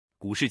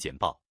股市简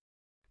报，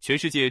全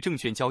世界证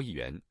券交易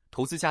员、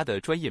投资家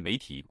的专业媒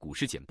体股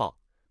市简报，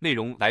内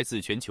容来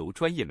自全球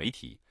专业媒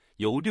体，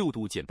由六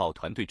度简报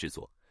团队制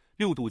作。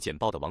六度简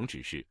报的网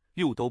址是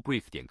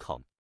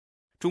6dobrief.com。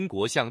中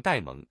国向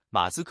戴蒙、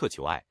马斯克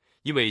求爱，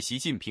因为习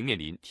近平面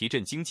临提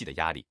振经济的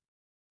压力。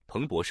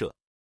彭博社，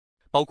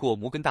包括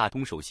摩根大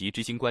通首席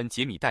执行官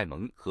杰米·戴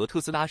蒙和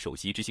特斯拉首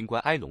席执行官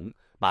埃隆·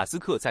马斯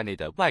克在内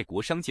的外国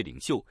商界领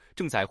袖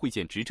正在会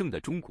见执政的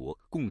中国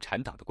共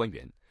产党的官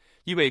员，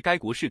因为该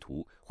国试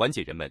图缓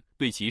解人们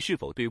对其是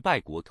否对外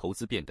国投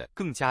资变得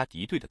更加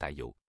敌对的担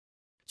忧。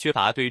缺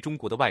乏对中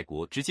国的外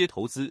国直接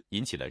投资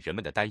引起了人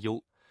们的担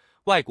忧，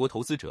外国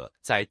投资者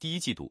在第一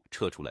季度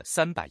撤出了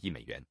300亿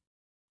美元，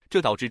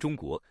这导致中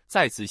国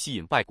再次吸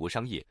引外国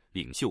商业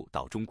领袖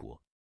到中国。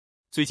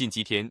最近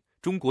几天，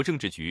中国政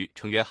治局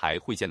成员还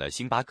会见了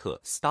星巴克、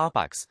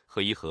Starbucks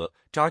和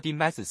Jardine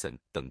Matheson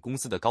等公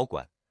司的高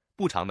管，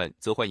部长们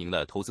则欢迎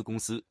了投资公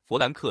司弗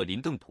兰克林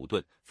·邓普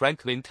顿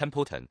Franklin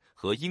Templeton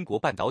和英国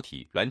半导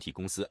体软体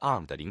公司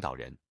ARM 的领导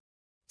人。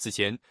此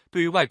前，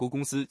对于外国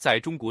公司在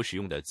中国使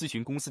用的咨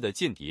询公司的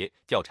间谍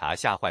调查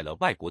吓坏了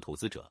外国投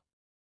资者。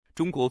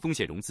中国风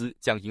险融资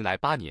将迎来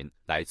8年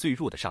来最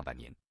弱的上半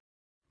年。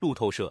路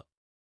透社，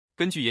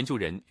根据研究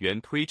人员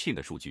Pre-Chin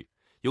的数据，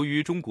由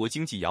于中国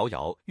经济摇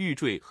摇欲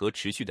坠和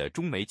持续的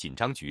中美紧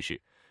张局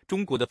势，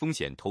中国的风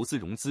险投资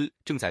融资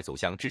正在走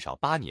向至少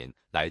8年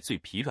来最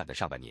疲软的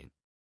上半年。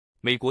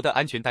美国的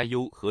安全担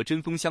忧和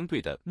针锋相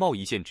对的贸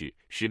易限制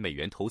使美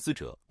元投资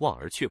者望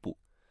而却步，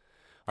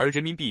而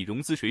人民币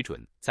融资水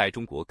准在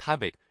中国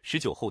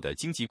COVID-19 后的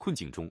经济困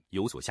境中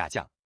有所下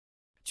降。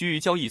据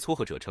交易撮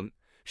合者称，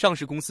上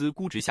市公司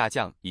估值下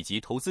降以及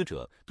投资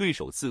者对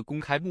首次公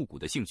开募股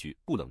的兴趣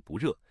不冷不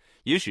热，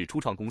也使初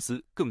创公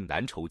司更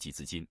难筹集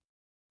资金。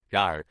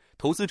然而，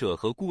投资者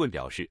和顾问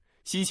表示，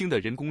新兴的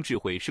人工智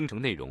慧生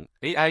成内容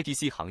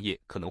AIDC 行业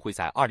可能会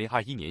在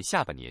2021年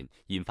下半年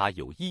引发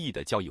有意义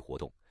的交易活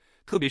动，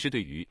特别是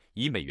对于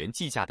以美元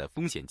计价的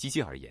风险基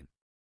金而言。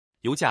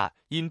油价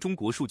因中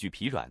国数据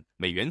疲软，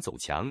美元走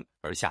强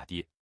而下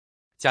跌。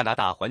加拿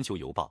大环球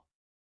邮报，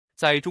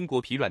在中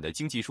国疲软的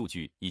经济数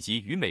据以及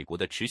与美国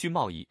的持续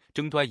贸易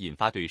争端引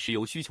发对石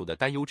油需求的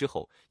担忧之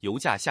后，油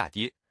价下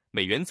跌，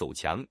美元走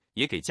强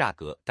也给价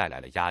格带来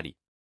了压力。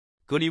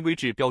格林威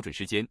治标准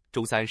时间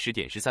周三10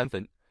点13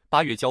分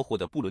，8月交货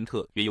的布伦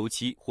特原油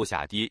期或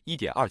下跌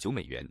 1.29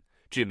 美元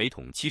至每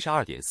桶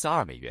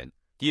 72.42 美元，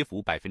跌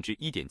幅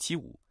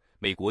 1.75%。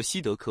美国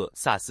西德克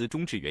萨斯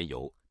中质原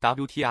油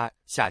WTI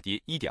下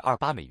跌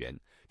 1.28 美元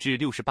至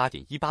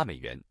 68.18 美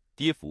元，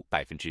跌幅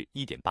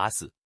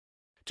 1.84%。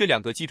这两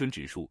个基准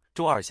指数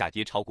周二下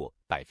跌超过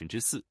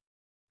 4%。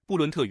布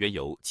伦特原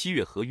油7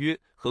月合约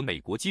和美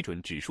国基准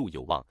指数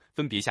有望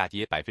分别下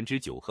跌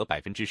 9% 和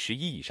 11%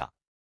 以上。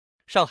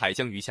上海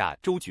将于下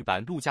周举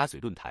办陆家嘴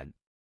论坛。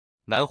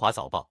南华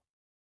早报，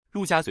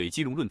陆家嘴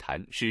金融论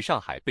坛是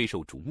上海备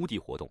受瞩目的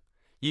活动，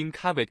因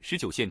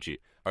COVID-19 限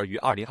制而于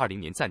2020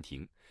年暂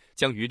停，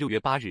将于6月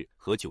8日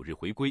和9日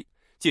回归，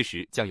届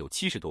时将有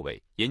70多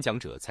位演讲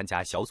者参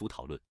加小组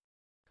讨论。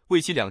为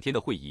期2天的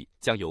会议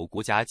将由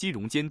国家金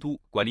融监督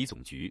管理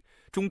总局、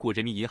中国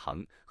人民银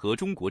行和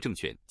中国证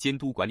券监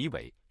督管理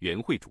委员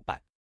会主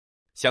办，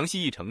详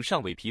细议程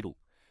尚未披露，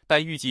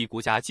但预计国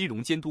家金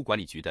融监督管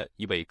理局的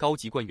一位高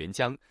级官员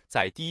将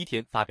在第一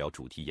天发表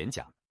主题演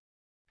讲。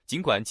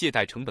尽管借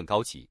贷成本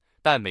高企，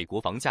但美国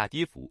房价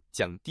跌幅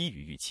将低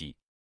于预期。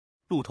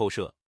路透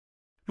社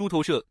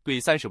对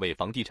30位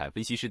房地产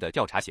分析师的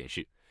调查显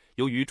示，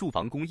由于住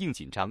房供应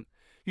紧张，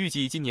预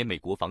计今年美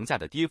国房价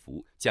的跌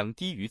幅将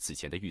低于此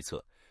前的预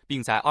测，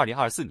并在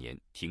2024年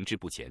停滞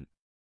不前。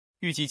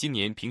预计今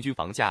年平均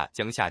房价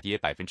将下跌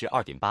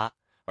 2.8%，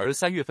 而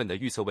3月份的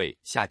预测为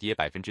下跌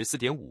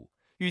 4.5%。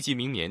预计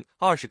明年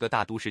20个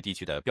大都市地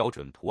区的标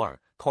准普尔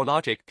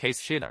CoreLogic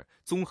Case-Shiller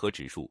综合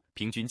指数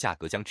平均价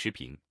格将持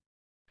平。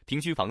平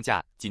均房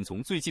价仅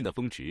从最近的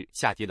峰值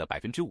下跌了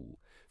 5%。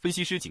分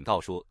析师警告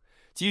说，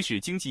即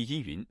使经济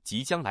阴云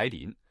即将来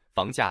临，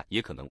房价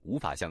也可能无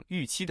法像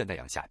预期的那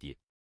样下跌。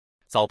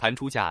早盘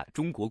出价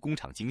中国工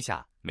厂惊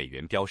吓，美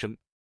元飙升。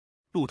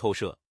路透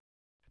社，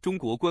中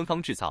国官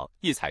方制造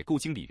业采购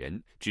经理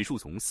人指数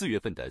从4月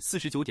份的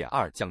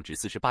 49.2 降至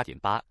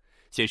 48.8，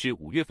 显示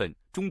5月份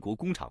中国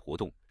工厂活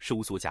动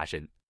收缩加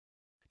深。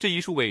这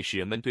一数位使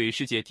人们对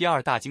世界第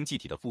2大经济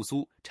体的复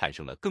苏产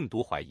生了更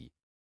多怀疑。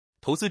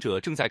投资者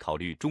正在考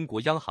虑中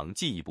国央行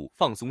进一步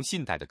放松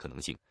信贷的可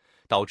能性，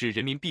导致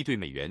人民币对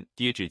美元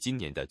跌至今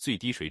年的最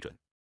低水准。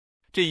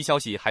这一消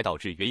息还导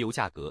致原油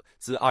价格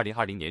自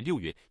2020年6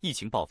月疫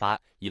情爆发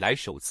以来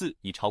首次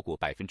以超过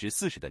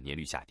 40% 的年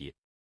率下跌。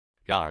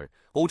然而，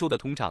欧洲的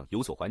通胀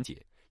有所缓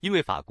解，因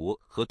为法国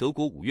和德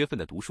国5月份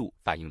的读数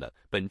反映了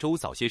本周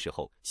早些时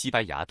候西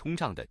班牙通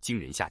胀的惊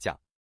人下降。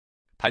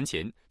盘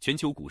前，全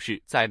球股市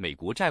在美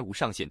国债务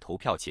上限投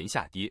票前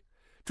下跌，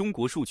中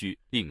国数据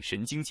令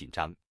神经紧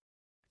张。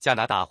加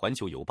拿大环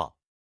球邮报，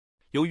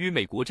由于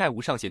美国债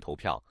务上限投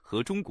票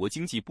和中国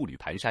经济步履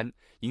蹒跚，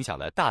影响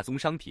了大宗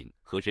商品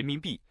和人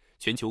民币，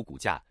全球股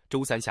价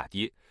周三下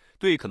跌，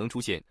对可能出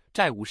现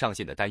债务上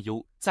限的担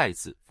忧再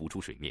次浮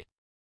出水面。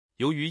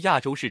由于亚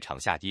洲市场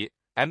下跌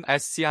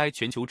 ，MSCI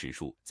全球指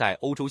数在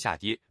欧洲下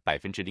跌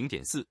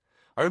 0.4%，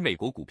 而美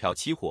国股票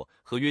期货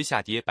合约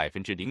下跌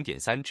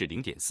 0.3% 至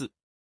 0.4%。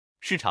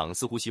市场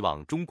似乎希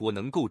望中国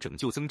能够拯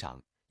救增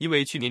长，因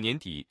为去年年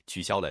底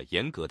取消了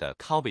严格的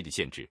COVID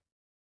限制。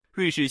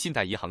瑞士信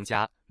贷银行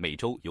家每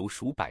周有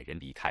数百人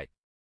离开。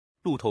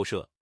路透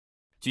社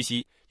据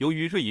悉，由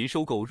于瑞银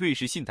收购瑞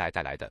士信贷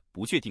带来的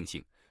不确定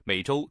性，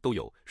每周都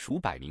有数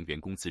百名员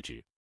工辞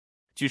职。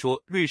据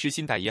说，瑞士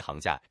信贷银行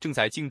家正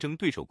在竞争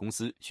对手公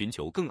司寻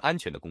求更安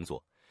全的工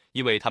作，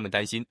因为他们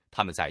担心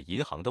他们在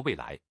银行的未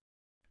来。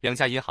两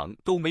家银行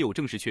都没有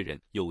正式确认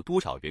有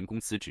多少员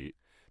工辞职，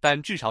但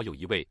至少有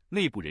一位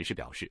内部人士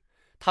表示，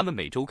他们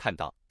每周看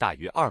到大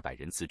约200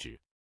人辞职。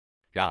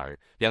然而，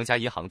两家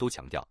银行都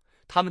强调，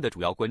他们的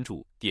主要关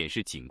注点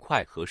是尽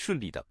快和顺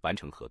利地完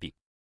成合并。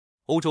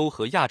欧洲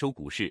和亚洲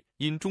股市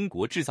因中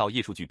国制造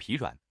业数据疲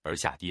软而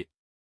下跌。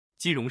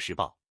金融时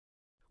报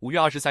5月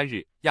23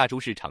日，亚洲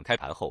市场开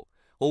盘后，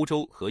欧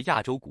洲和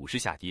亚洲股市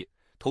下跌，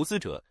投资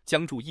者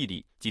将注意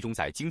力集中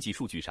在经济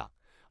数据上，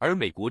而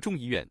美国众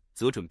议院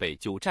则准备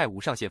就债务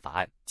上限法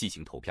案进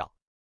行投票。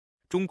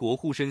中国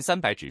沪深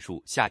300指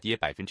数下跌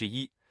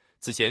 1%。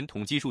此前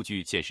统计数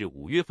据显示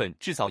，5月份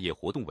制造业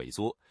活动萎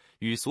缩，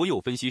与所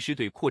有分析师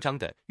对扩张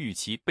的预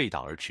期背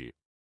道而驰。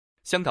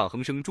香港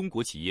恒生中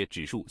国企业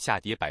指数下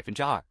跌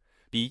 2%，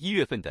 比1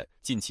月份的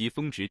近期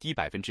峰值低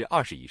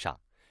 20% 以上，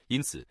因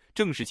此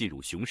正式进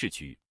入熊市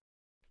区域。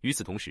与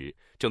此同时，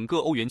整个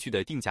欧元区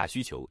的定价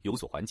需求有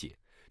所缓解，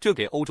这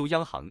给欧洲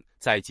央行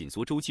在紧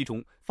缩周期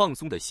中放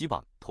松的希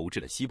望投掷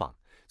了希望，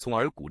从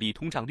而鼓励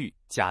通胀率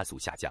加速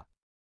下降。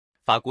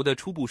法国的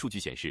初步数据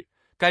显示，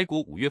该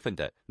国5月份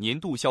的年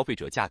度消费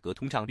者价格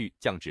通胀率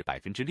降至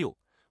 6%，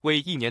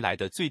 为1年来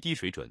的最低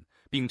水准，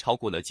并超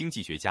过了经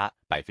济学家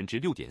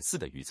 6.4%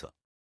 的预测。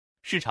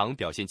市场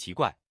表现奇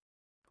怪，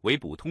围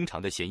捕通常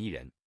的嫌疑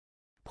人。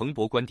彭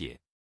博观点，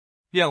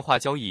量化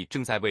交易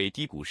正在为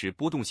低股市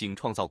波动性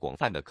创造广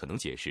泛的可能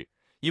解释，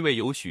因为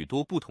有许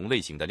多不同类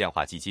型的量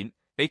化基金。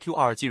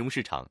AQR 金融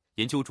市场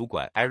研究主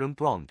管 Aaron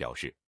Brown 表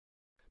示，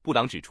布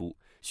朗指出，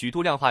许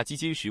多量化基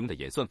金使用的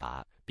演算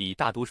法比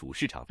大多数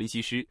市场分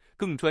析师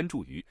更专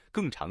注于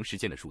更长时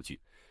间的数据，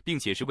并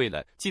且是为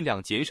了尽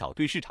量减少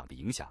对市场的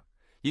影响。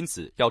因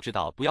此，要知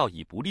道不要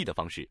以不利的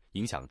方式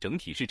影响整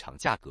体市场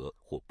价格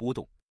或波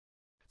动。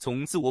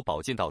从自我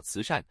保健到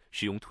慈善，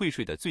使用退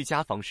税的最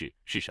佳方式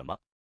是什么？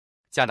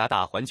加拿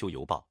大环球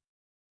邮报，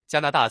加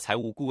拿大财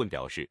务顾问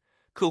表示，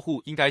客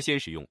户应该先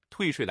使用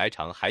退税来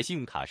偿还信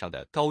用卡上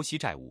的高息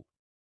债务，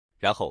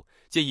然后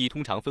建议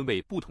通常分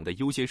为不同的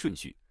优先顺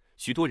序。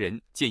许多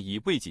人建议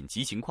为紧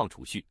急情况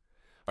储蓄，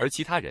而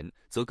其他人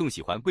则更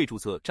喜欢为注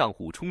册账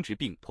户充值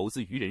并投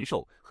资于人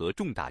寿和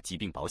重大疾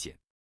病保险。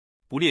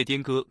不列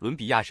颠哥伦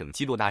比亚省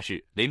基洛纳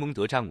市雷蒙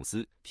德·詹姆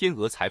斯天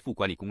鹅财富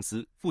管理公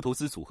司副投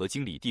资组合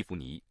经理蒂芙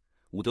尼·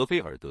伍德菲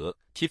尔德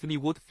 （Tiffany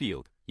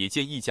Woodfield） 也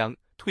建议将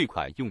退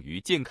款用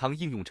于健康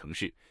应用程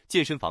式、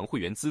健身房会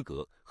员资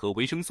格和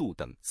维生素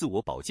等自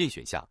我保健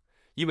选项，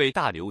因为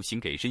大流行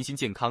给身心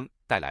健康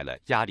带来了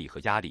压力和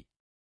压力。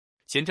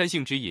前瞻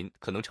性指引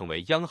可能成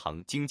为央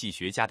行经济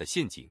学家的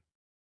陷阱。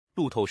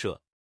路透社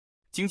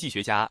经济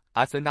学家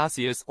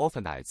Athanasius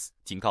Orphanides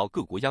警告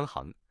各国央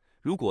行，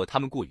如果他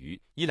们过于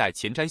依赖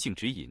前瞻性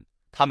指引，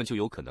他们就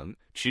有可能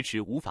迟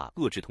迟无法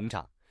遏制通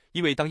胀，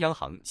因为当央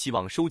行希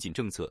望收紧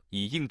政策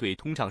以应对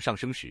通胀上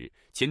升时，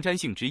前瞻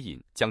性指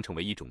引将成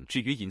为一种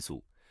制约因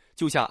素，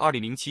就像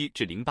2007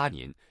至08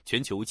年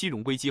全球金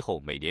融危机后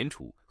美联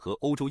储和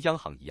欧洲央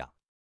行一样。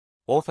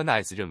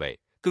Orphanides 认为，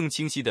更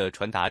清晰地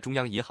传达中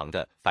央银行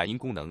的反应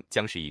功能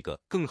将是一个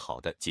更好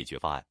的解决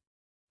方案。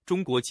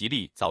中国吉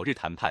利早日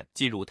谈判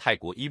进入泰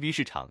国 EV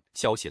市场，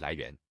消息来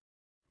源。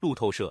路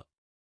透社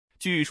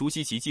据熟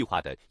悉其计划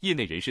的业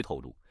内人士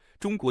透露，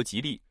中国吉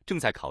利正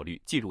在考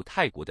虑进入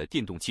泰国的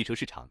电动汽车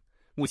市场，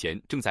目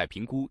前正在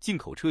评估进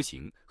口车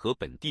型和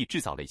本地制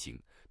造类型，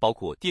包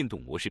括电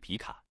动模式皮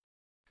卡。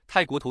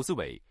泰国投资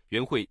委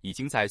员会已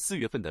经在4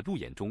月份的路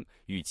演中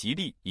与吉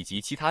利以及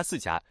其他4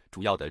家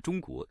主要的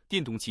中国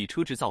电动汽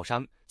车制造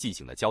商进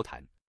行了交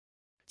谈。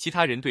其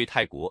他人对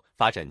泰国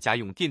发展家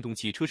用电动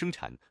汽车生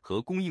产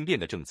和供应链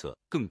的政策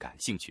更感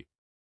兴趣。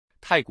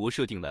泰国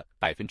设定了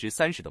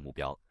 30% 的目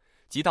标，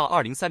即到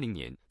2030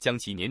年将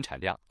其年产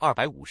量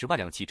250万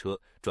辆汽车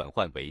转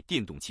换为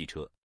电动汽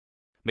车。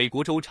美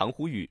国州常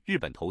呼吁日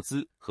本投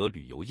资和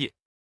旅游业。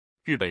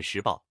日本时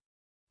报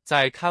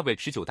在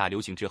COVID-19 大流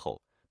行之后，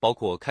包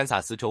括堪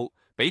萨斯州、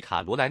北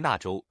卡罗来纳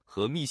州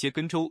和密歇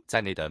根州在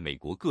内的美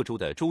国各州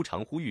的州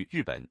常呼吁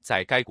日本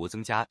在该国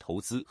增加投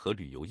资和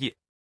旅游业。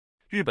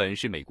日本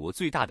是美国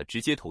最大的直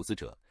接投资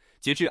者，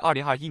截至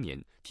2021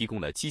年提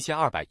供了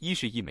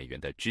7210亿美元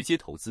的直接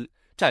投资，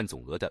占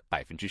总额的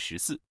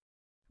 14%。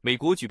美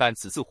国举办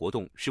此次活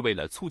动是为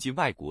了促进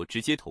外国直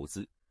接投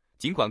资，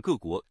尽管各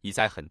国已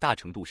在很大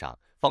程度上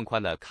放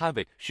宽了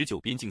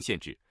COVID-19 边境限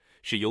制，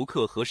使游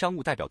客和商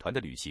务代表团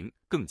的旅行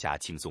更加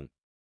轻松。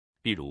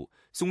例如，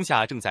松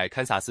下正在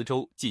堪萨斯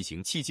州进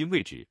行迄今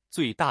为止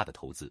最大的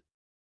投资。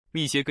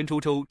密歇根州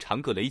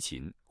长葛雷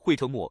琴、惠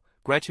特莫、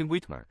Gretchen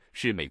Whitmer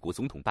是美国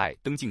总统拜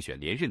登竞选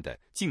连任的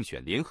竞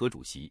选联合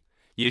主席，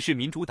也是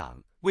民主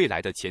党未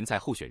来的潜在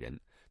候选人。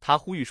他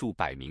呼吁数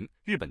百名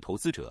日本投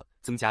资者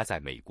增加在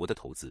美国的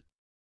投资。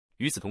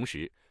与此同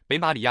时，北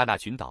马里亚纳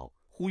群岛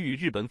呼吁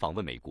日本访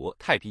问美国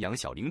太平洋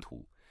小领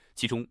土，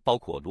其中包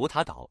括罗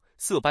塔岛、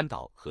色班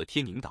岛和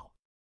天宁岛。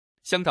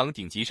香港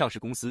顶级上市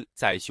公司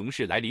在熊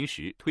市来临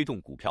时推动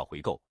股票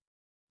回购。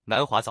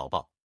南华早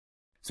报，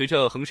随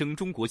着恒生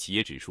中国企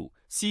业指数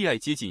CI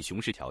接近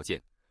熊市条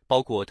件，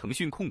包括腾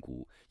讯控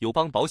股、友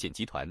邦保险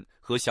集团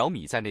和小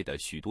米在内的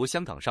许多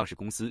香港上市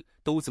公司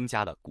都增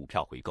加了股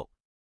票回购。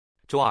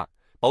周二，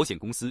保险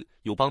公司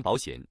友邦保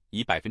险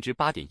以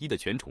 8.1% 的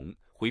权重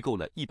回购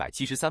了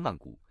173万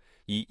股，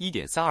以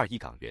 1.32 亿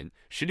港元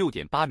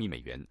 16.8亿美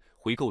元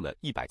回购了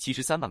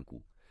173万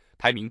股。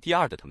排名第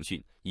二的腾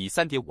讯以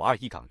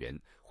 3.52 亿港元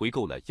回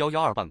购了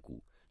112万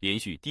股，连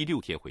续第6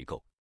天回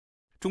购。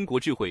中国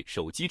智慧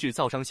手机制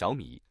造商小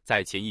米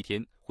在前一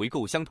天回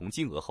购相同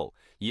金额后，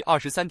以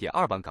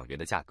 23.2 万港元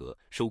的价格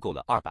收购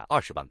了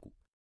220万股。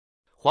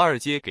华尔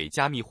街给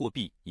加密货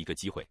币一个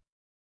机会。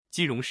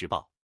金融时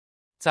报，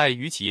在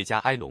与企业家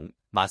埃隆·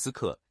马斯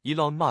克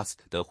Elon Musk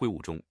的会晤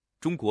中，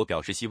中国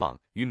表示希望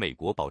与美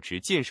国保持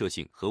建设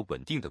性和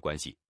稳定的关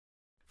系。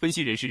分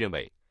析人士认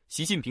为，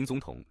习近平总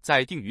统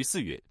在定于4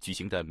月举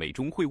行的美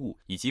中会晤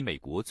以及美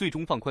国最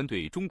终放宽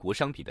对中国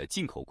商品的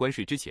进口关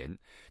税之前，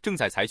正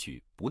在采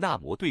取不纳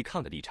摩对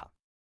抗的立场。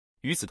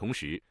与此同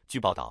时，据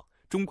报道，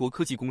中国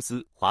科技公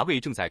司华为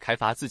正在开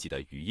发自己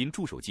的语音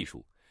助手技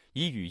术，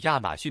以与亚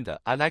马逊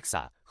的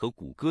Alexa 和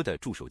谷歌的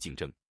助手竞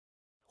争。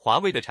华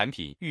为的产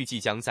品预计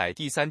将在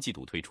第3季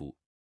度推出。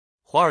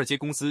华尔街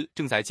公司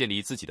正在建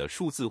立自己的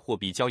数字货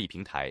币交易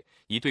平台，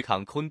以对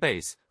抗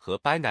Coinbase 和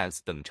Binance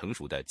等成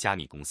熟的加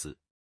密公司。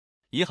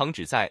银行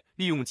旨在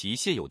利用其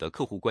现有的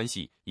客户关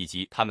系以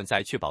及他们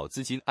在确保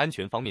资金安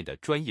全方面的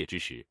专业知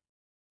识。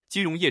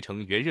金融业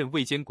成员认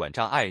为监管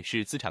障碍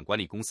是资产管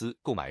理公司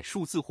购买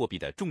数字货币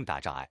的重大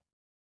障碍。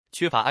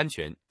缺乏安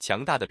全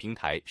强大的平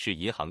台是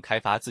银行开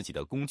发自己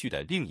的工具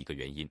的另一个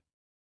原因。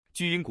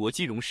据英国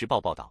金融时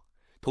报报道，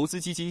投资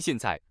基金现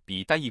在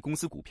比单一公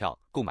司股票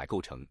购买构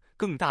成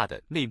更大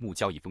的内幕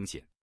交易风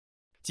险。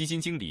基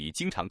金经理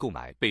经常购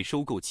买被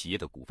收购企业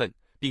的股份，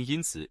并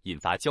因此引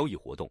发交易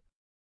活动。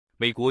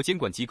美国监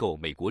管机构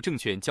美国证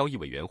券交易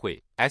委员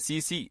会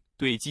SEC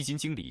对基金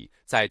经理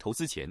在投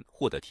资前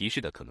获得提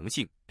示的可能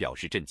性表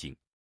示震惊。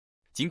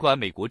尽管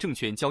美国证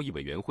券交易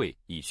委员会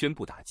已宣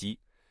布打击，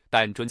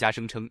但专家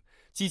声称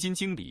基金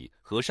经理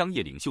和商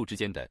业领袖之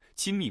间的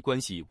亲密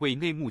关系为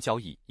内幕交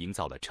易营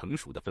造了成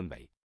熟的氛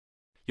围。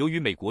由于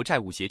美国债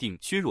务协定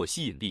削弱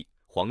吸引力，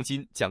黄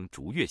金将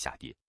逐月下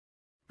跌。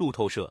路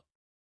透社，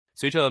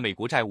随着美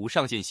国债务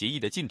上限协议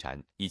的进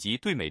展以及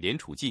对美联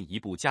储进一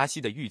步加息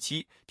的预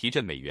期提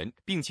振美元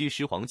并侵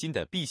蚀黄金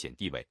的避险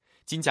地位，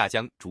金价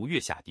将逐月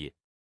下跌。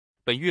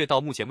本月到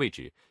目前为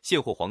止，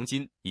现货黄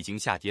金已经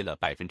下跌了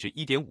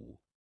 1.5%。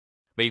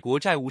美国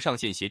债务上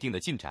限协定的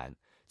进展，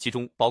其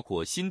中包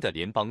括新的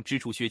联邦支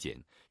出削减，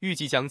预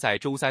计将在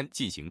周3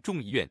进行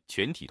众议院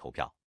全体投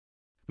票。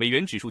美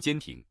元指数坚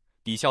挺，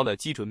抵消了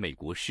基准美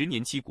国10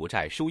年期国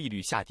债收益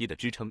率下跌的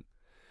支撑，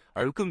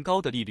而更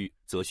高的利率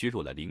则削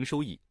弱了零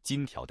收益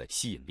金条的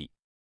吸引力。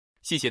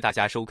谢谢大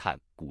家收看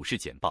股市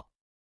简报，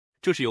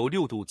这是由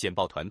六度简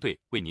报团队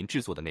为您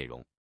制作的内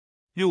容。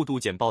六度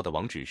简报的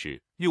网址是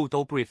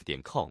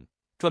6dobrief.com，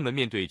专门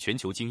面对全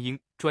球精英、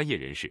专业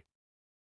人士。